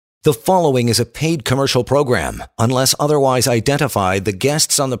The following is a paid commercial program. Unless otherwise identified, the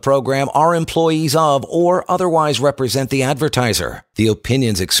guests on the program are employees of or otherwise represent the advertiser. The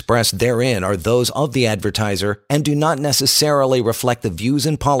opinions expressed therein are those of the advertiser and do not necessarily reflect the views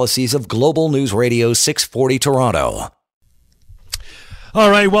and policies of Global News Radio 640 Toronto. All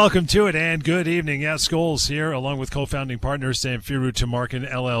right, welcome to it, and good evening. Yeah, Scholes here, along with co-founding partner Samfiru Tumarkin,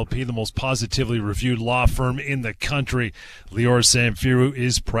 LLP, the most positively reviewed law firm in the country. Lior Samfiru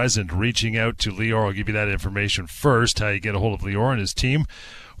is present. Reaching out to Lior, I'll give you that information first, how you get a hold of Lior and his team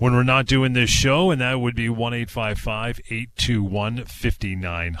when we're not doing this show, and that would be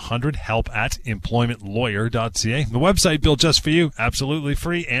 1-855-821-5900, help@employmentlawyer.ca. The website built just for you, absolutely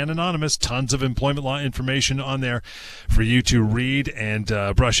free and anonymous. Tons of employment law information on there for you to read and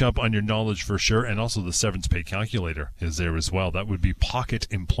brush up on your knowledge for sure. And also the severance pay calculator is there as well. That would be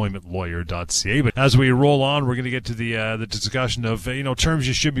pocketemploymentlawyer.ca. But as we roll on, we're going to get to the discussion of terms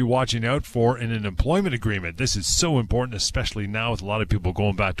you should be watching out for in an employment agreement. This is so important, especially now with a lot of people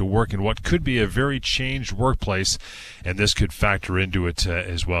going back to work in what could be a very changed workplace, and this could factor into it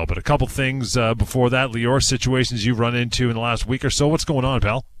as well. But a couple things before that, Lior, situations you've run into in the last week or so. What's going on,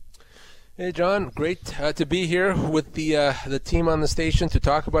 pal? Hey, John. Great to be here with the team on the station to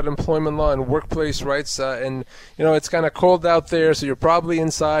talk about employment law and workplace rights. And it's kind of cold out there, so you're probably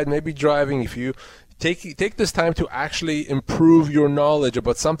inside, maybe driving. If you take this time to actually improve your knowledge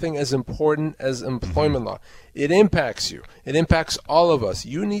about something as important as employment law. It impacts you. It impacts all of us.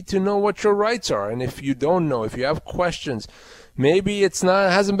 You need to know what your rights are, and if you don't know, if you have questions, maybe it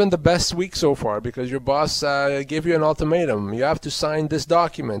hasn't been the best week so far because your boss gave you an ultimatum. You have to sign this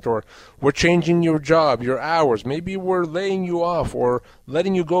document, or we're changing your job, your hours. Maybe we're laying you off or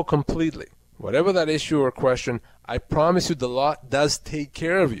letting you go completely. Whatever that issue or question, I promise you the law does take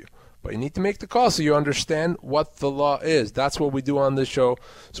care of you. But you need to make the call so you understand what the law is. That's what we do on this show.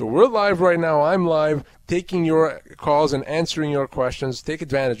 So we're live right now. I'm live, taking your calls and answering your questions. Take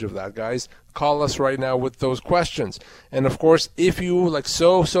advantage of that, guys. Call us right now with those questions. And, of course, if you, like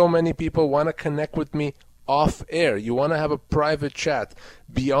so many people, want to connect with me off air, you want to have a private chat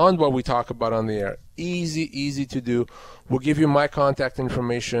beyond what we talk about on the air, easy to do. We'll give you my contact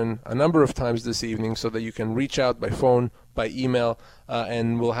information a number of times this evening so that you can reach out by phone, by email,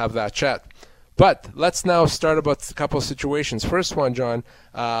 and we'll have that chat. But let's now start about a couple of situations. First one, John,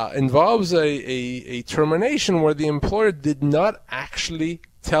 involves a termination where the employer did not actually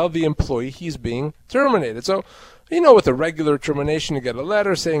tell the employee he's being terminated. So, with a regular termination, you get a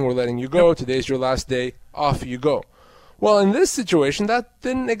letter saying we're letting you go, today's your last day, off you go. Well, in this situation, that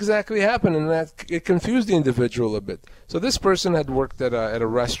didn't exactly happen, and it confused the individual a bit. So this person had worked at a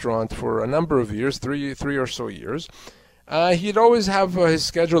restaurant for a number of years, three or so years. He'd always have his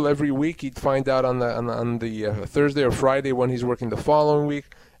schedule every week. He'd find out on the Thursday or Friday when he's working the following week,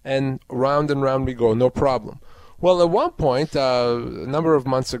 and round we go, no problem. Well, at one point, a number of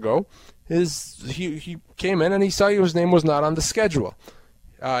months ago, he came in and he saw his name was not on the schedule.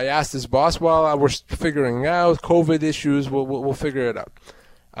 I asked his boss, we're figuring out COVID issues, we'll figure it out.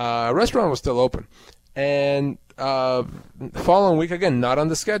 Restaurant was still open. And following week, again, not on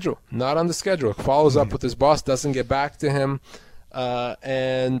the schedule. Follows up with his boss, doesn't get back to him.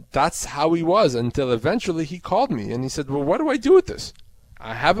 And that's how he was until eventually he called me and he said, well, what do I do with this?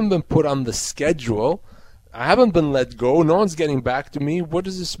 I haven't been put on the schedule. I haven't been let go. No one's getting back to me. What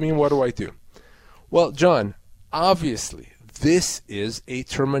does this mean? What do I do? Well, John, obviously, this is a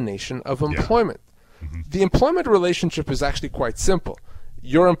termination of employment. Yeah. Mm-hmm. The employment relationship is actually quite simple.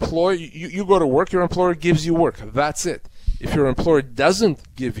 Your employer, you go to work, your employer gives you work. That's it. If your employer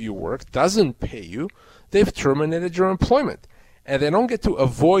doesn't give you work, doesn't pay you, they've terminated your employment. And they don't get to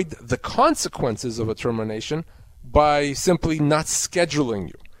avoid the consequences of a termination by simply not scheduling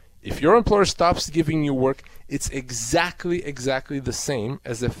you. If your employer stops giving you work, it's exactly the same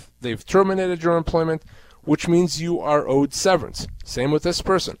as if they've terminated your employment, which means you are owed severance. Same with this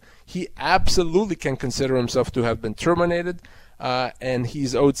person. He absolutely can consider himself to have been terminated, and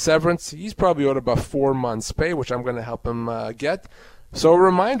he's owed severance. He's probably owed about 4 months' pay, which I'm going to help him get. So a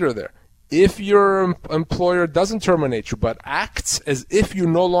reminder there. If your employer doesn't terminate you but acts as if you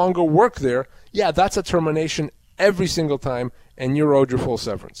no longer work there, yeah, that's a termination every single time, and you're owed your full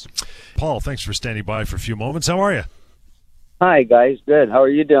severance. Paul, thanks for standing by for a few moments. How are you? Hi, guys. Good. How are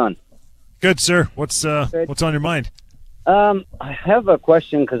you doing? Good, sir. What's on your mind? I have a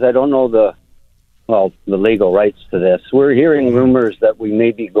question because I don't know the legal rights to this. We're hearing rumors that we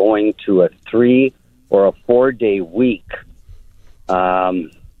may be going to a 3 or a 4 day week.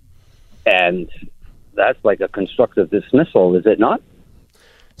 And that's like a constructive dismissal, is it not?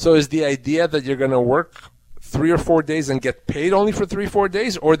 So is the idea that you're going to work 3 or 4 days and get paid only for 3 or 4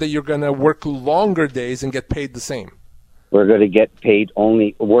 days, or that you're going to work longer days and get paid the same? We're going to get paid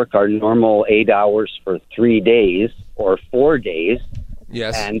work our normal 8 hours for 3 days or 4 days.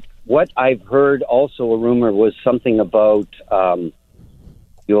 Yes. And what I've heard also, a rumor was something about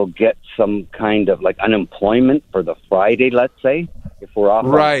you'll get some kind of like unemployment for the Friday, let's say, if we're off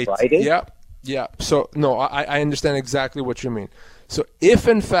on Friday. Yeah. So, no, I understand exactly what you mean. So if,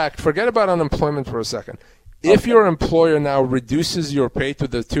 in fact, forget about unemployment for a second. If your employer now reduces your pay to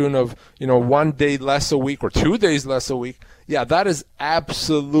the tune of, 1 day less a week or 2 days less a week, yeah, that is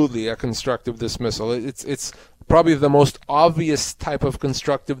absolutely a constructive dismissal. It's probably the most obvious type of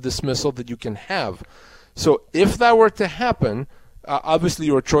constructive dismissal that you can have. So if that were to happen, obviously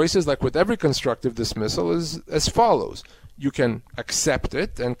your choices, like with every constructive dismissal, is as follows. You can accept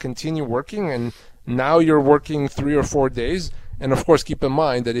it and continue working, and now you're working 3 or 4 days. And of course, keep in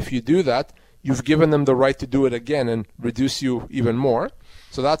mind that if you do that, you've given them the right to do it again and reduce you even more.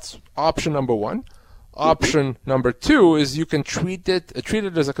 So that's option number one. Option number two is you can treat it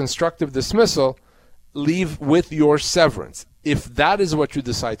as a constructive dismissal, leave with your severance. If that is what you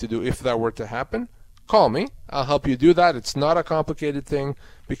decide to do, if that were to happen, call me. I'll help you do that. It's not a complicated thing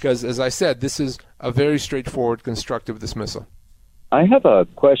because, as I said, this is a very straightforward constructive dismissal. I have a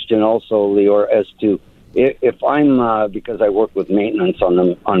question also, Lior, as to if I'm, because I work with maintenance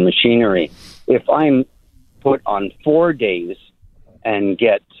on machinery, if I'm put on 4 days and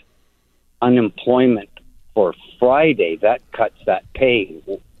get unemployment for Friday, that cuts that pay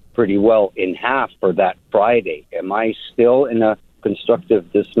pretty well in half for that Friday. Am I still in a constructive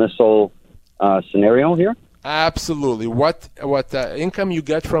dismissal scenario here? Absolutely. What income you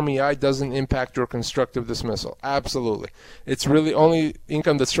get from EI doesn't impact your constructive dismissal. Absolutely. It's really only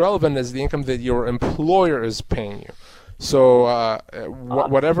income that's relevant is the income that your employer is paying you. So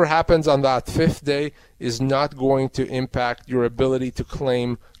whatever happens on that 5th day is not going to impact your ability to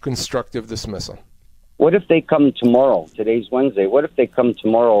claim constructive dismissal. What if they come tomorrow? Today's Wednesday. What if they come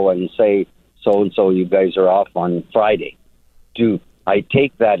tomorrow and say, so-and-so, you guys are off on Friday? Do I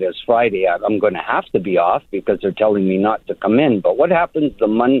take that as Friday? I'm going to have to be off because they're telling me not to come in. But what happens the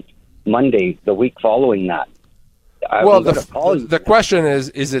Monday, the week following that? Well, the question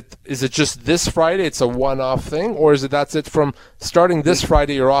is it just this Friday? It's a one-off thing, or is it that's it from starting this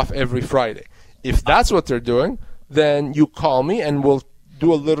Friday? You're off every Friday. If that's what they're doing, then you call me and we'll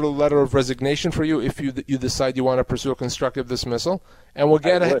do a little letter of resignation for you if you decide you want to pursue a constructive dismissal, and we'll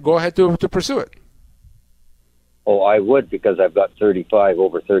go ahead to pursue it. Oh, I would, because I've got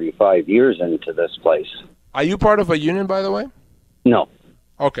over 35 years into this place. Are you part of a union, by the way? No.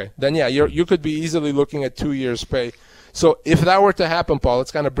 Okay, then yeah, you could be easily looking at 2 years' pay. So if that were to happen, Paul,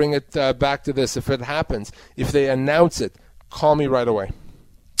 let's kind of bring it back to this. If it happens, if they announce it, call me right away.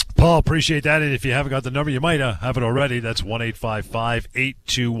 Paul, appreciate that. And if you haven't got the number, you might have it already. That's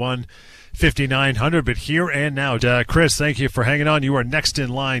 1-855-821-5900. But here and now, Chris, thank you for hanging on. You are next in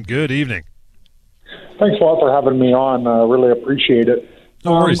line. Good evening. Thanks a lot for having me on. Really appreciate it.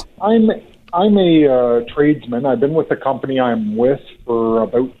 No worries. I'm a tradesman. I've been with the company I'm with for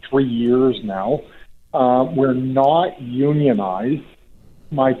about 3 years now. We're not unionized.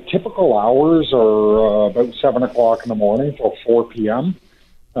 My typical hours are about 7 o'clock in the morning till 4 p.m.,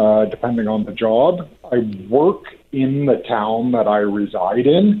 depending on the job. I work in the town that I reside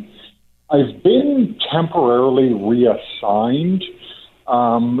in. I've been temporarily reassigned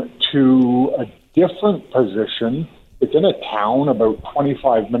to a different position. It's in a town about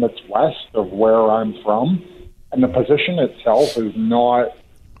 25 minutes west of where I'm from, and the position itself is not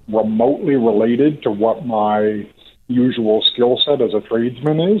remotely related to what my usual skill set as a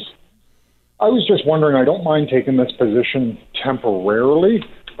tradesman is. I was just wondering, I don't mind taking this position temporarily,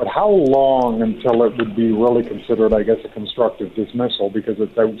 but how long until it would be really considered, I guess, a constructive dismissal because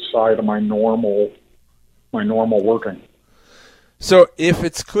it's outside of my normal working? So if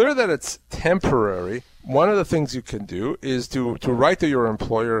it's clear that it's temporary, one of the things you can do is to write to your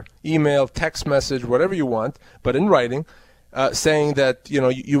employer, email, text message, whatever you want, but in writing, saying that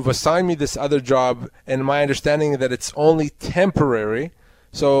you've assigned me this other job, and my understanding is that it's only temporary.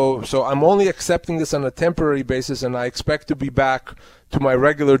 So I'm only accepting this on a temporary basis, and I expect to be back to my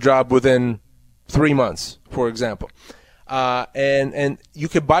regular job within 3 months, for example. And you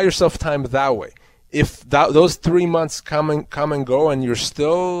can buy yourself time that way. If those 3 months come and go, and you're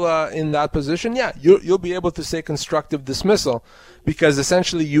still in that position, yeah, you'll be able to say constructive dismissal, because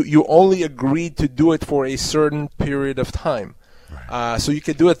essentially you only agreed to do it for a certain period of time. Right. So you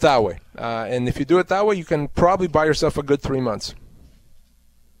can do it that way, and if you do it that way, you can probably buy yourself a good 3 months.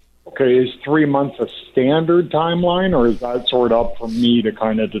 Okay, is 3 months a standard timeline, or is that sort of up for me to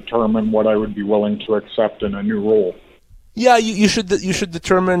kind of determine what I would be willing to accept in a new role? Yeah, you should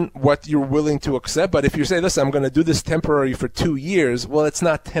determine what you're willing to accept. But if you say, listen, I'm going to do this temporary for 2 years, well, it's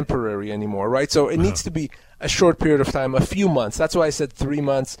not temporary anymore, right? So it needs to be a short period of time, a few months. That's why I said 3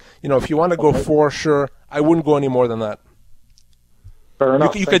 months. If you want to go 4, sure. I wouldn't go any more than that. Fair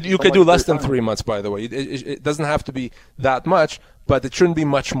enough. You could do less than 3 months, by the way. It doesn't have to be that much, but it shouldn't be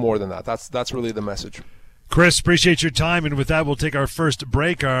much more than that. That's really the message. Chris, appreciate your time, and with that, we'll take our first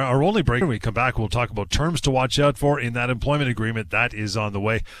break, our only break. When we come back, we'll talk about terms to watch out for in that employment agreement. That is on the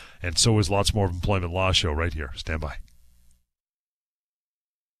way, and so is lots more of Employment Law Show right here. Stand by.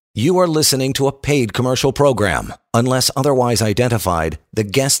 You are listening to a paid commercial program. Unless otherwise identified, the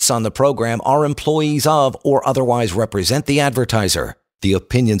guests on the program are employees of or otherwise represent the advertiser. The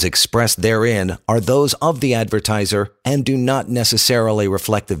opinions expressed therein are those of the advertiser and do not necessarily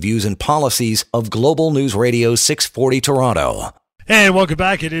reflect the views and policies of Global News Radio 640 Toronto. And welcome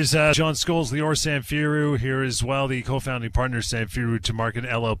back. It is John Scholes, Lior Samfiru here as well, the co-founding partner, Samfiru to Market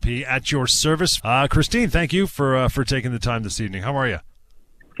LLP, at your service. Christine, thank you for taking the time this evening. How are you?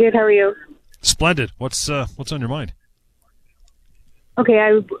 Good. How are you? Splendid. What's on your mind? Okay,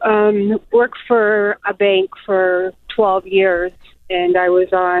 I worked for a bank for 12 years, and I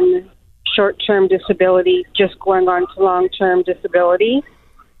was on short-term disability, just going on to long-term disability.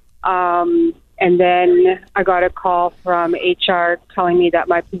 And then I got a call from HR telling me that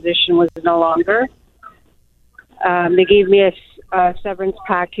my position was no longer. They gave me a severance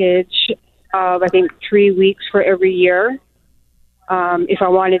package of, I think, 3 weeks for every year. If I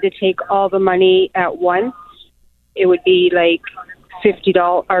wanted to take all the money at once, it would be like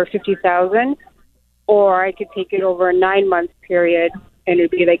 $50 or $50,000, or I could take it over a 9-month period, and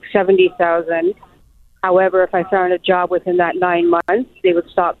it'd be like $70,000. However, if I found a job within that 9 months, they would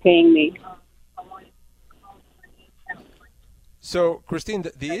stop paying me. So, Christine,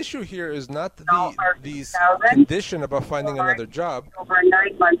 the issue here is not the condition about finding another job. Over a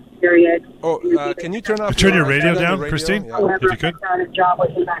 9-month period. Oh, can you turn your radio down, Christine? However, if you could. I found a job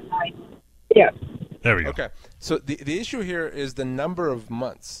within that 9 months. Yeah. There we go. Okay. So the issue here is the number of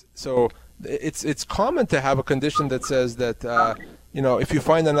months. So it's common to have a condition that says that if you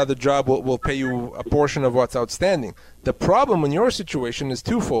find another job, we'll pay you a portion of what's outstanding. The problem in your situation is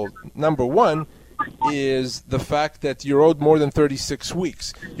twofold. Number one is the fact that you're owed more than 36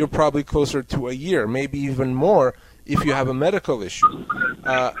 weeks. You're probably closer to a year, maybe even more if you have a medical issue.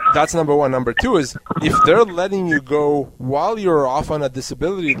 That's number one. Number two is if they're letting you go while you're off on a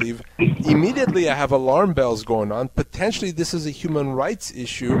disability leave, immediately I have alarm bells going on. Potentially this is a human rights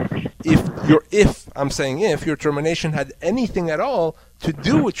issue if your termination had anything at all to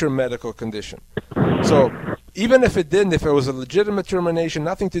do with your medical condition. So even if it didn't, if it was a legitimate termination,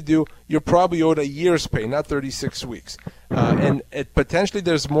 nothing to do, you're probably owed a year's pay, not 36 weeks. And potentially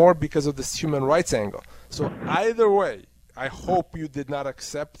there's more because of this human rights angle. So either way, I hope you did not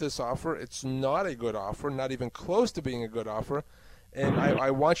accept this offer. It's not a good offer, not even close to being a good offer. And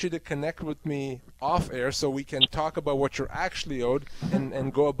I want you to connect with me off air so we can talk about what you're actually owed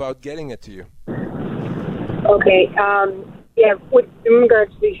and go about getting it to you. Okay. In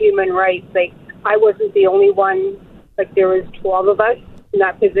regards to human rights, I wasn't the only one. There was 12 of us in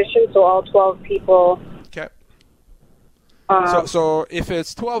that position, so all 12 people. Okay. So if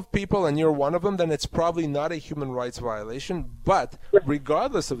it's 12 people and you're one of them, then it's probably not a human rights violation. But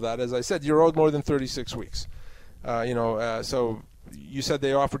regardless of that, as I said, you're owed more than 36 weeks. So you said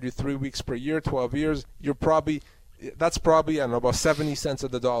they offered you 3 weeks per year, 12 years. That's probably, I don't know, about 70 cents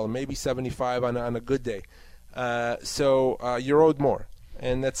of the dollar, maybe 75 on a good day. So you're owed more.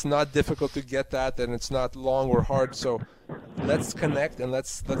 And it's not difficult to get that, and it's not long or hard. So let's connect and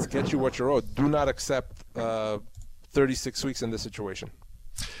let's get you what you're owed. Do not accept 36 weeks in this situation.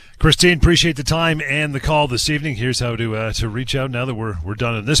 Christine, appreciate the time and the call this evening. Here's how to reach out now that we're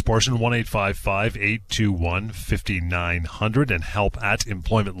done in this portion. 1-855-821-5900 and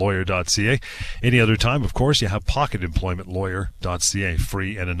help@employmentlawyer.ca. Any other time, of course, you have pocketemploymentlawyer.ca,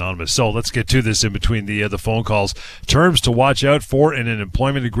 free and anonymous. So let's get to this in between the phone calls. Terms to watch out for in an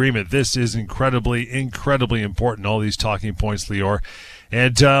employment agreement. This is incredibly, incredibly important. All these talking points, Lior.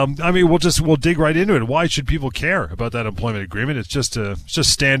 And we'll dig right into it. Why should people care about that employment agreement? It's just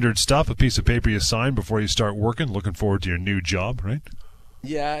standard stuff, a piece of paper you sign before you start working, looking forward to your new job, right?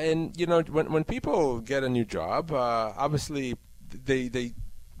 Yeah, and when people get a new job, obviously they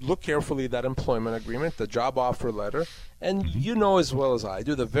look carefully at that employment agreement, the job offer letter, and you know as well as I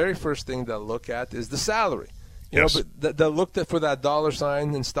do, the very first thing they'll look at is the salary. Yes. But they'll look for that dollar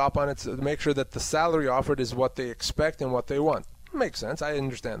sign and stop on it to make sure that the salary offered is what they expect and what they want. Makes sense. I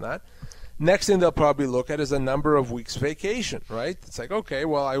understand that. Next thing they'll probably look at is a number of weeks vacation, right? It's like, okay,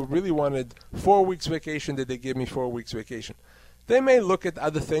 well, I really wanted 4 weeks vacation. Did they give me 4 weeks vacation? They may look at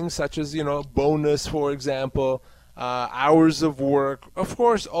other things such as, bonus, for example, hours of work, of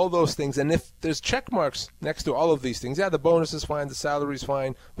course, all those things. And if there's check marks next to all of these things, the bonus is fine, the salary is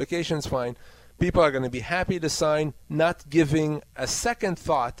fine, vacation is fine, people are going to be happy to sign, not giving a second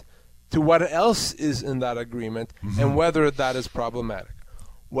thought to what else is in that agreement and whether that is problematic.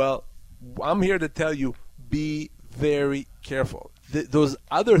 Well, I'm here to tell you, be very careful. Those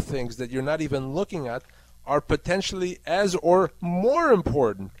other things that you're not even looking at are potentially as or more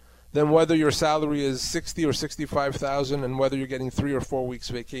important than whether your salary is $60,000 or $65,000 and whether you're getting 3 or 4 weeks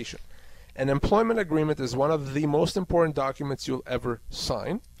vacation. An employment agreement is one of the most important documents you'll ever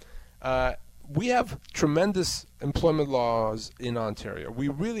sign. We have tremendous employment laws in Ontario. We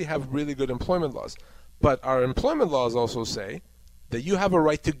really have really good employment laws. But our employment laws also say that you have a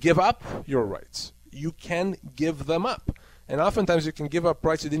right to give up your rights. You can give them up. And oftentimes you can give up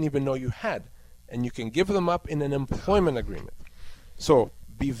rights you didn't even know you had. And you can give them up in an employment agreement. So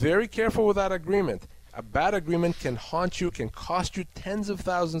be very careful with that agreement. A bad agreement can haunt you, can cost you tens of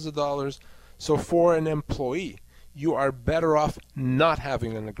thousands of dollars. So for an employee, you are better off not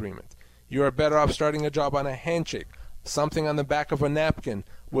having an agreement. You are better off starting a job on a handshake, something on the back of a napkin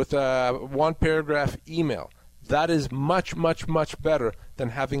with a 1-paragraph email. That is much, much, much better than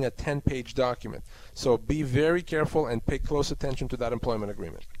having a 10-page document. So be very careful and pay close attention to that employment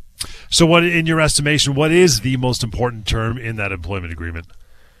agreement. So what, in your estimation, what is the most important term in that employment agreement?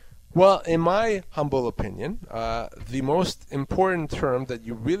 Well, in my humble opinion, the most important term that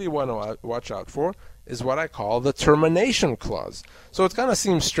you really want to watch out for is what I call the termination clause. So it kind of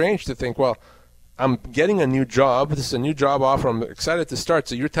seems strange to think, well, I'm getting a new job. This is a new job offer. I'm excited to start.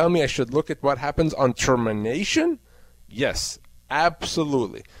 So you're telling me I should look at what happens on termination? Yes,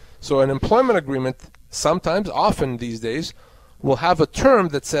 absolutely. So an employment agreement sometimes, often these days, will have a term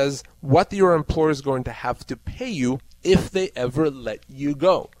that says what your employer is going to have to pay you if they ever let you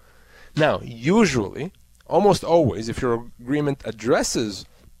go. Now, usually, almost always, if your agreement addresses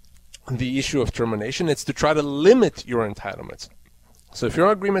the issue of termination, it's to try to limit your entitlements. So if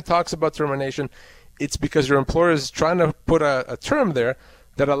your agreement talks about termination, it's because your employer is trying to put a term there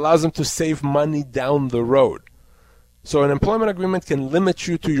that allows them to save money down the road. So an employment agreement can limit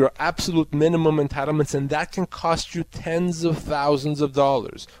you to your absolute minimum entitlements, and that can cost you tens of thousands of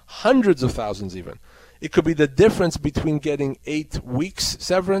dollars, hundreds of thousands even. It could be the difference between getting 8 weeks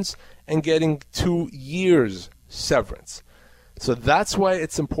severance and getting 2 years severance. So that's why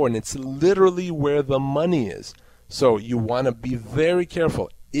it's important. It's literally where the money is. So you want to be very careful.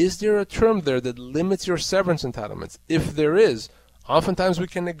 Is there a term there that limits your severance entitlements? If there is, oftentimes we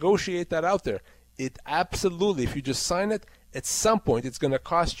can negotiate that out there. It absolutely, if you just sign it, at some point it's going to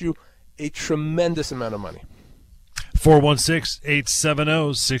cost you a tremendous amount of money.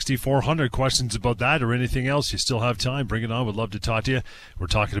 416-870-6400. Questions about that or anything else, you still have time. Bring it on. We'd love to talk to you. We're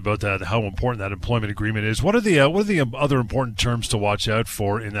talking about that, how important that employment agreement is. What are the other important terms to watch out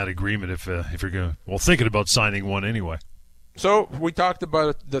for in that agreement if you're thinking about signing one anyway? So we talked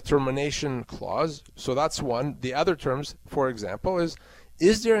about the termination clause. So that's one. The other terms, for example,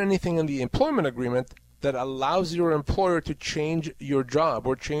 is there anything in the employment agreement that allows your employer to change your job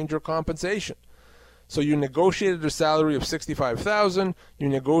or change your compensation? So you negotiated a salary of $65,000. You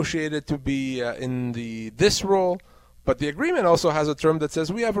negotiated to be in this role, but the agreement also has a term that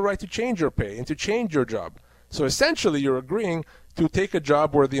says we have a right to change your pay and to change your job. So essentially, you're agreeing to take a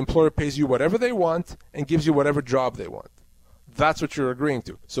job where the employer pays you whatever they want and gives you whatever job they want. That's what you're agreeing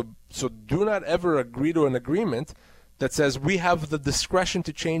to. So do not ever agree to an agreement that says we have the discretion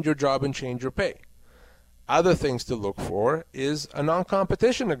to change your job and change your pay. Other things to look for is a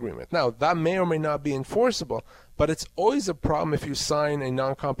non-competition agreement. Now, that may or may not be enforceable, but it's always a problem if you sign a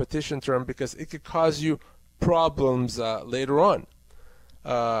non-competition term because it could cause you problems later on.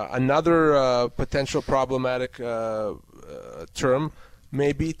 Another potential problematic term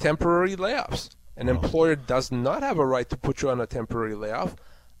may be temporary layoffs. An employer does not have a right to put you on a temporary layoff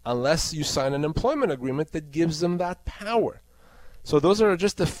unless you sign an employment agreement that gives them that power. So those are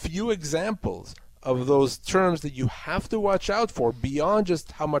just a few examples of those terms that you have to watch out for beyond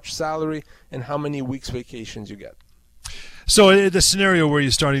just how much salary and how many weeks vacations you get. So the scenario where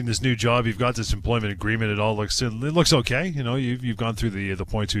you're starting this new job, you've got this employment agreement, it looks okay. You know, you've gone through the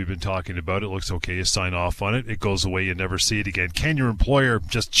points we've been talking about. It looks okay. You sign off on it. It goes away. You never see it again. Can your employer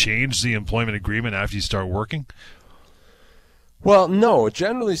just change the employment agreement after you start working? Well, no.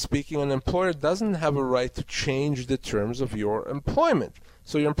 Generally speaking, an employer doesn't have a right to change the terms of your employment.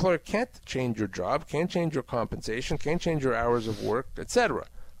 So your employer can't change your job, can't change your compensation, can't change your hours of work, etc.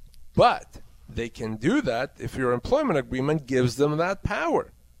 But they can do that if your employment agreement gives them that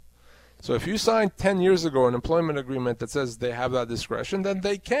power. So if you signed 10 years ago an employment agreement that says they have that discretion, then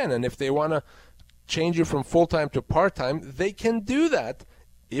they can. And if they want to change you from full-time to part-time, they can do that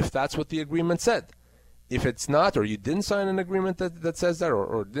if that's what the agreement said. If it's not, or you didn't sign an agreement that says that,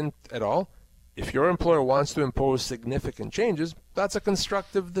 or didn't at all, if your employer wants to impose significant changes, that's a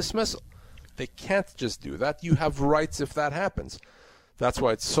constructive dismissal. They can't just do that. You have rights if that happens. That's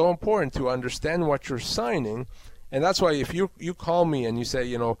why it's so important to understand what you're signing. And that's why if you call me and you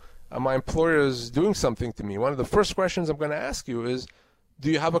say, my employer is doing something to me, one of the first questions I'm going to ask you is,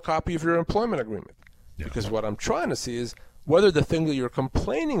 do you have a copy of your employment agreement? Yeah. Because what I'm trying to see is whether the thing that you're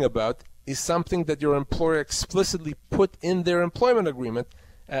complaining about is something that your employer explicitly put in their employment agreement,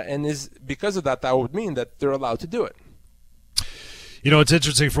 and is because of that would mean that they're allowed to do it. It's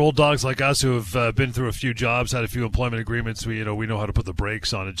interesting for old dogs like us who have been through a few jobs, had a few employment agreements. We know how to put the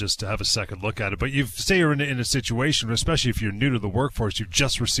brakes on it just to have a second look at it. But say you're in a situation, especially if you're new to the workforce, you've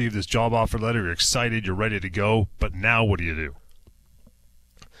just received this job offer letter, you're excited, you're ready to go. But now what do you do?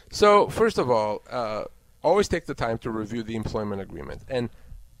 So first of all, always take the time to review the employment agreement, and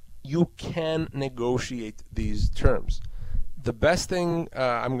you can negotiate these terms. The best thing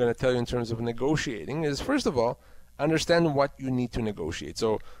I'm going to tell you in terms of negotiating is, first of all, understand what you need to negotiate.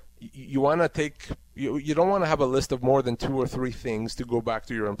 So you want to you don't want to have a list of more than 2 or 3 things to go back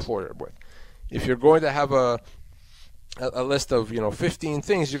to your employer with. If you're going to have a list of 15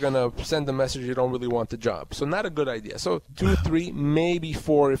 things, you're going to send a message you don't really want the job. So not a good idea. So 2, 3, maybe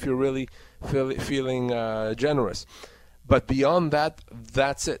 4 if you're really feeling generous. But beyond that,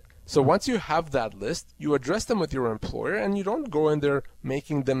 that's it. So once you have that list, you address them with your employer, and you don't go in there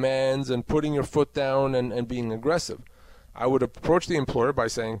making demands and putting your foot down and being aggressive. I would approach the employer by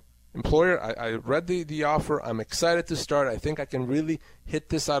saying, employer, I read the offer. I'm excited to start. I think I can really hit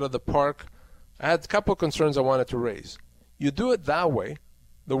this out of the park. I had a couple of concerns I wanted to raise. You do it that way,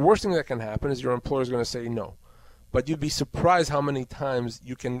 the worst thing that can happen is your employer is going to say no. But you'd be surprised how many times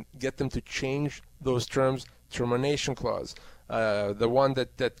you can get them to change those terms, termination clause, the one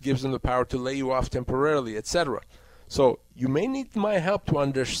that gives them the power to lay you off temporarily, etc. So you may need my help to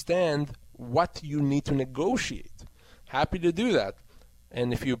understand what you need to negotiate. Happy to do that.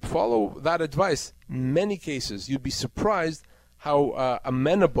 And if you follow that advice, in many cases, you'd be surprised how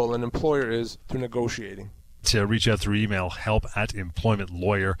amenable an employer is to negotiating. To reach out through email,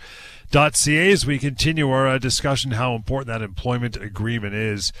 help@employmentlawyer.ca, as we continue our discussion how important that employment agreement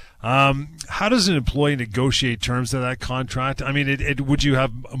is. How does an employee negotiate terms of that contract? I mean, would you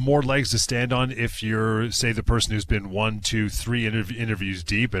have more legs to stand on if you're, say, the person who's been 1, 2, 3 interviews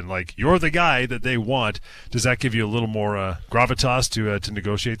deep and you're the guy that they want? Does that give you a little more gravitas to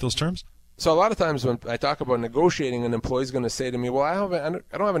negotiate those terms? So a lot of times when I talk about negotiating, an employee is going to say to me, well, I don't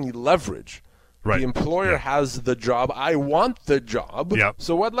have any leverage. Right. The employer has the job. I want the job. Yep.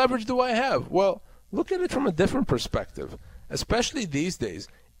 So what leverage do I have? Well, look at it from a different perspective. Especially these days,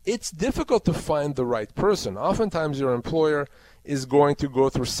 it's difficult to find the right person. Oftentimes your employer is going to go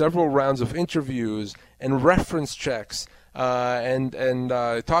through several rounds of interviews and reference checks and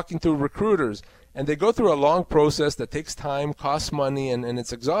talking to recruiters. And they go through a long process that takes time, costs money, and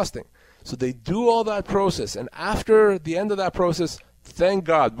it's exhausting. So they do all that process. And after the end of that process, thank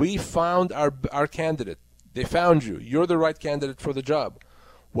God, we found our candidate. They found you. You're the right candidate for the job.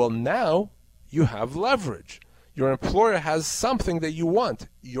 Well, now you have leverage. Your employer has something that you want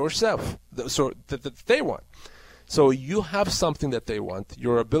yourself, so that they want. So you have something that they want,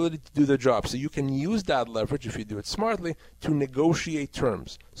 your ability to do the job. So you can use that leverage, if you do it smartly, to negotiate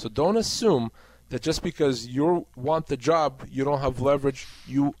terms. So don't assume that just because you want the job, you don't have leverage.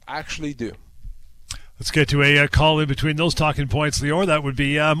 You actually do. Let's get to a call in between those talking points, Lior. That would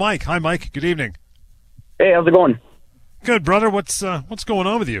be Mike. Hi, Mike. Good evening. Hey, how's it going? Good, brother. What's going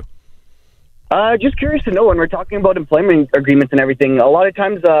on with you? Just curious to know, when we're talking about employment agreements and everything, a lot of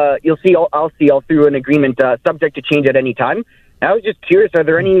times I'll see all through an agreement subject to change at any time. And I was just curious, are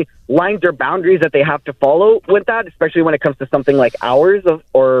there any lines or boundaries that they have to follow with that, especially when it comes to something like hours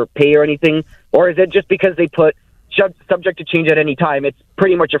or pay or anything? Or is it just because they put subject to change at any time, it's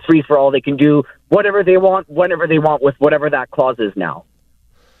pretty much a free-for-all? They can do whatever they want, whenever they want, with whatever that clause is now.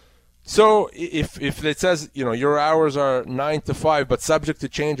 So if it says, your hours are 9 to 5, but subject to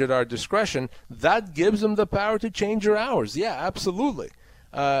change at our discretion, that gives them the power to change your hours. Yeah, absolutely.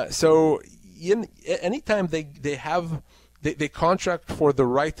 So anytime they contract for the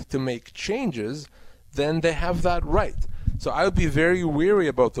right to make changes, then they have that right. So I would be very wary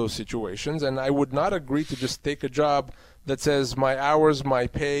about those situations, and I would not agree to just take a job that says my hours, my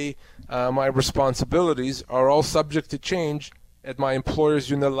pay, my responsibilities are all subject to change at my employer's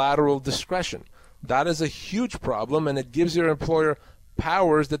unilateral discretion. That is a huge problem, and it gives your employer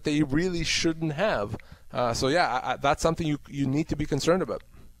powers that they really shouldn't have. So yeah, that's something you need to be concerned about.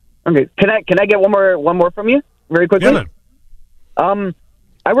 Okay, can I get one more from you very quickly? Yeah, man.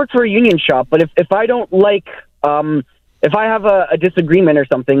 I work for a union shop, but if I don't like if I have a disagreement or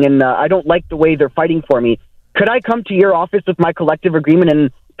something and I don't like the way they're fighting for me, could I come to your office with my collective agreement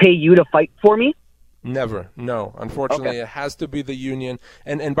and pay you to fight for me? Never. No. Unfortunately, It has to be the union.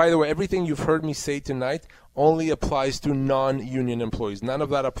 And by the way, everything you've heard me say tonight only applies to non-union employees. None of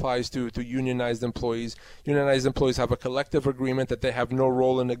that applies to unionized employees. Unionized employees have a collective agreement that they have no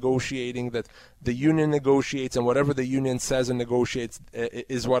role in negotiating, that the union negotiates, and whatever the union says and negotiates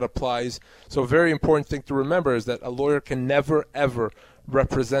is what applies. So a very important thing to remember is that a lawyer can never, ever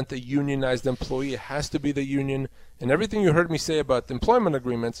represent a unionized employee. It has to be the union. And everything you heard me say about employment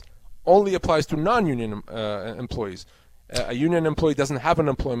agreements only applies to non-union employees. A union employee doesn't have an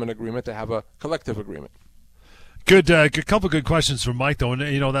employment agreement; they have a collective agreement. Good couple good questions from Mike, though. And,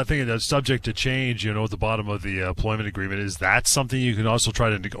 that thing that's subject to change, at the bottom of the employment agreement, is that something you can also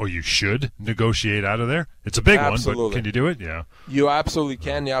try to, or you should negotiate out of there? It's a big one, but can you do it? Yeah. You absolutely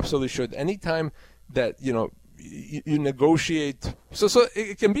can. You absolutely should. Anytime that, you negotiate, so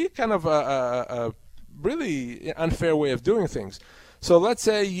it can be kind of a really unfair way of doing things. So let's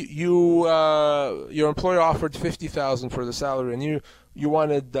say your employer offered $50,000 for the salary, and you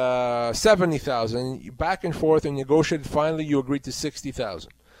wanted $70,000. Back and forth and negotiated. Finally, you agreed to $60,000.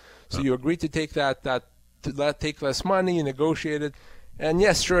 So you agreed to take take less money. You negotiated, and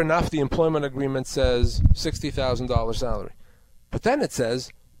yes, sure enough, the employment agreement says $60,000 salary, but then it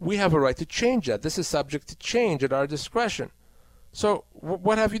says we have a right to change that. This is subject to change at our discretion. So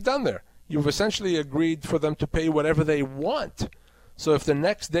what have you done there? You've essentially agreed for them to pay whatever they want. So if the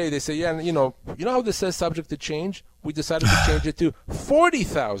next day they say, yeah, you know how this says subject to change? We decided to change it to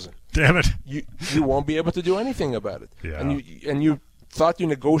 $40,000. Damn it! You won't be able to do anything about it. Yeah. And you thought you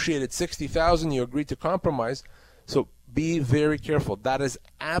negotiated $60,000. You agreed to compromise. So be very careful. That is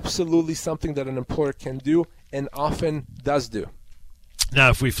absolutely something that an employer can do and often does do. Now,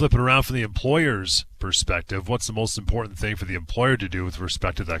 if we flip it around from the employer's perspective, what's the most important thing for the employer to do with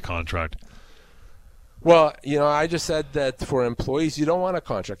respect to that contract? Well, I just said that for employees, you don't want a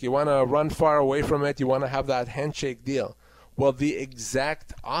contract. You want to run far away from it. You want to have that handshake deal. Well, the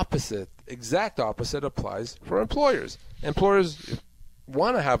exact opposite applies for employers. Employers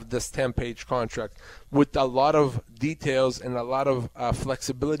want to have this 10-page contract with a lot of details and a lot of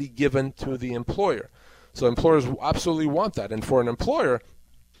flexibility given to the employer. So employers absolutely want that. And for an employer,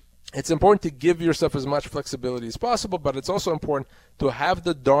 it's important to give yourself as much flexibility as possible, but it's also important to have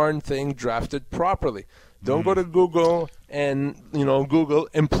the darn thing drafted properly. Don't go to Google and, Google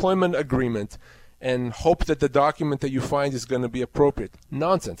employment agreement and hope that the document that you find is going to be appropriate.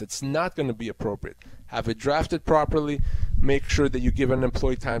 Nonsense. It's not going to be appropriate. Have it drafted properly. Make sure that you give an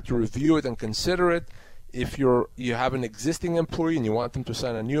employee time to review it and consider it. If you have an existing employee and you want them to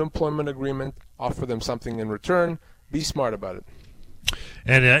sign a new employment agreement, offer them something in return. Be smart about it.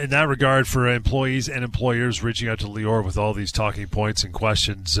 And in that regard, for employees and employers reaching out to Lior with all these talking points and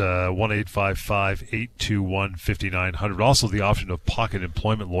questions, 1-855-821-5900. Also the option of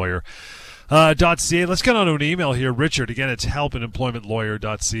pocketemploymentlawyer.ca. Let's get on to an email here. Richard, again, it's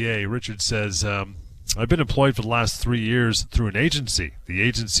help@employmentlawyer.ca. Richard says, I've been employed for the last 3 years through an agency. The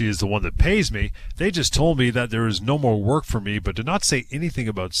agency is the one that pays me. They just told me that there is no more work for me, but did not say anything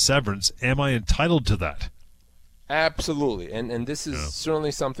about severance. Am I entitled to that? Absolutely, and this is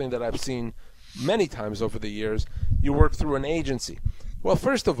certainly something that I've seen many times over the years. You work through an agency. Well,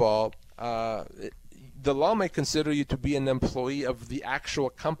 first of all, the law may consider you to be an employee of the actual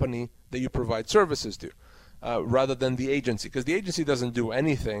company that you provide services to, rather than the agency, because the agency doesn't do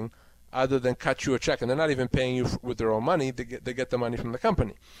anything other than cut you a check, and they're not even paying you with their own money. They get the money from the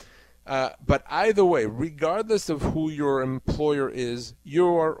company. But either way, regardless of who your employer is, you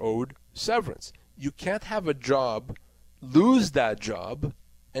are owed severance. You can't have a job, lose that job,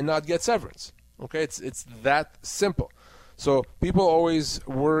 and not get severance. Okay, it's that simple. So people always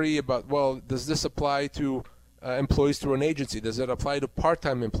worry about, well, does this apply to employees through an agency? Does it apply to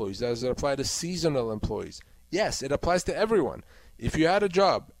part-time employees? Does it apply to seasonal employees? Yes, it applies to everyone. If you had a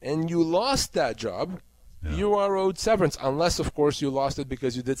job and you lost that job, you are owed severance, unless, of course, you lost it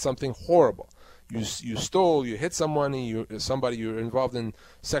because you did something horrible. You stole, you hit someone, you were involved in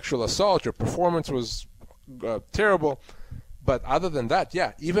sexual assault, your performance was terrible. But other than that,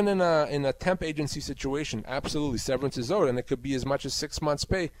 even in a temp agency situation, absolutely severance is owed, and it could be as much as 6 months'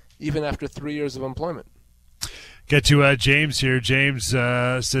 pay, even after 3 years of employment. Get to James here. James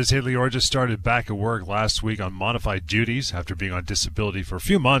says, hey, Lior, just started back at work last week on modified duties after being on disability for a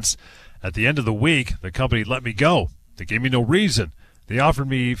few months. At the end of the week, the company let me go. They gave me no reason. They offered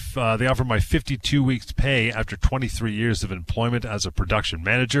my 52 weeks pay after 23 years of employment as a production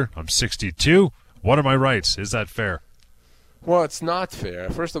manager. I'm 62. What are my rights? Is that fair? Well, it's not fair.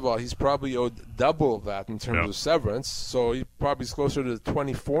 First of all, he's probably owed double of that in terms of severance, so he probably is closer to the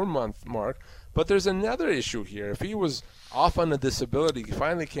 24-month mark. But there's another issue here. If he was off on a disability, he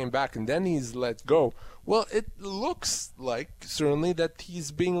finally came back, and then he's let go, well, it looks like, certainly, that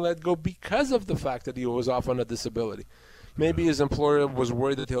he's being let go because of the fact that he was off on a disability. Maybe his employer was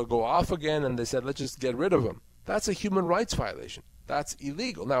worried that he'll go off again, and they said, let's just get rid of him. That's a human rights violation. That's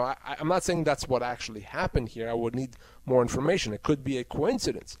illegal. Now, I'm not saying that's what actually happened here. I would need more information. It could be a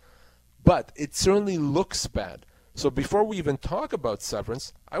coincidence. But it certainly looks bad. So before we even talk about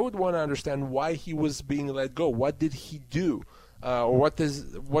severance, I would want to understand why he was being let go. What did he do? Or what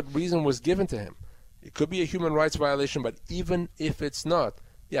reason was given to him? It could be a human rights violation, but even if it's not,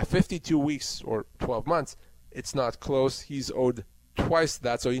 52 weeks or 12 months, it's not close. He's owed twice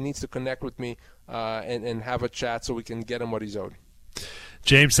that, so he needs to connect with me and have a chat so we can get him what he's owed.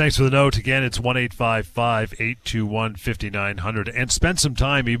 James, thanks for the note. Again, it's 1-855-821-5900. And spend some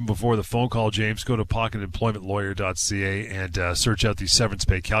time even before the phone call, James. Go to pocketemploymentlawyer.ca and search out the severance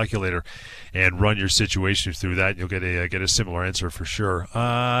pay calculator and run your situation through that. You'll get a similar answer for sure.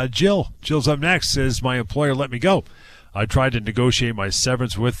 Jill's up next. Says, my employer let me go. I tried to negotiate my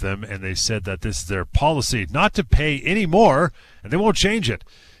severance with them, and they said that this is their policy not to pay any more, and they won't change it.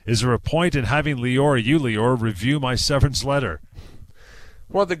 Is there a point in having Lior review my severance letter?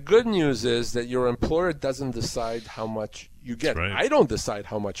 Well, the good news is that your employer doesn't decide how much you get. Right. I don't decide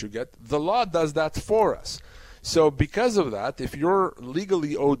how much you get. The law does that for us. So because of that, if you're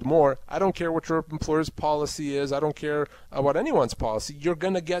legally owed more, I don't care what your employer's policy is. I don't care about anyone's policy. You're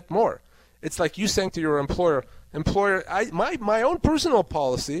going to get more. It's like you saying to your employer, my own personal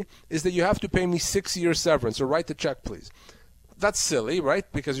policy is that you have to pay me 6 years severance, or write the check, please. That's silly, right?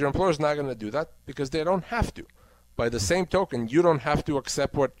 Because your employer's not going to do that because they don't have to. By the same token, you don't have to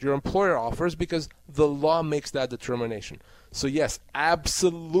accept what your employer offers because the law makes that determination. So yes,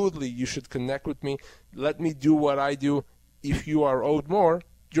 absolutely, you should connect with me. Let me do what I do. If you are owed more,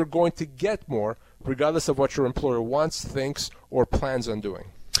 you're going to get more, regardless of what your employer wants, thinks, or plans on doing.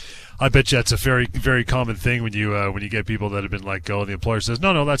 I bet you that's a very, very common thing when you get people that have been let go. The employer says,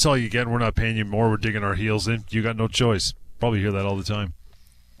 no, that's all you get. We're not paying you more. We're digging our heels in. You got no choice. Probably hear that all the time.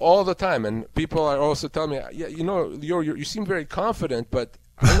 All the time, and people are also telling me, you seem very confident, but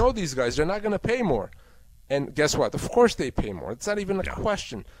I know these guys, they're not going to pay more. And guess what? Of course they pay more. It's not even a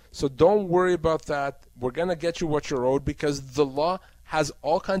question. So don't worry about that. We're going to get you what you're owed because the law has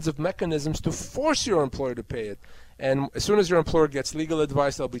all kinds of mechanisms to force your employer to pay it. And as soon as your employer gets legal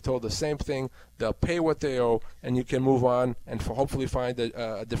advice, they'll be told the same thing. They'll pay what they owe, and you can move on and hopefully find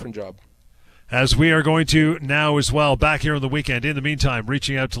a different job. As we are going to now as well, back here on the weekend. In the meantime,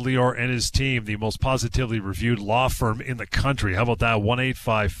 reaching out to Lior and his team, the most positively reviewed law firm in the country. How about that?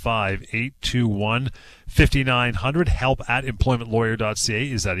 1-855-821-5900.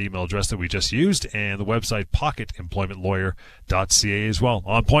 help@employmentlawyer.ca is that email address that we just used, and the website pocketemploymentlawyer.ca as well.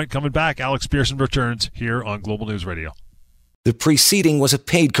 On Point coming back. Alex Pearson returns here on Global News Radio. The preceding was a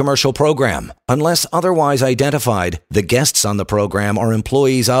paid commercial program. Unless otherwise identified, the guests on the program are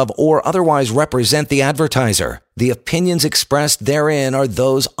employees of or otherwise represent the advertiser. The opinions expressed therein are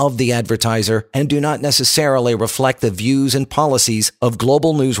those of the advertiser and do not necessarily reflect the views and policies of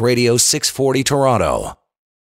Global News Radio 640 Toronto.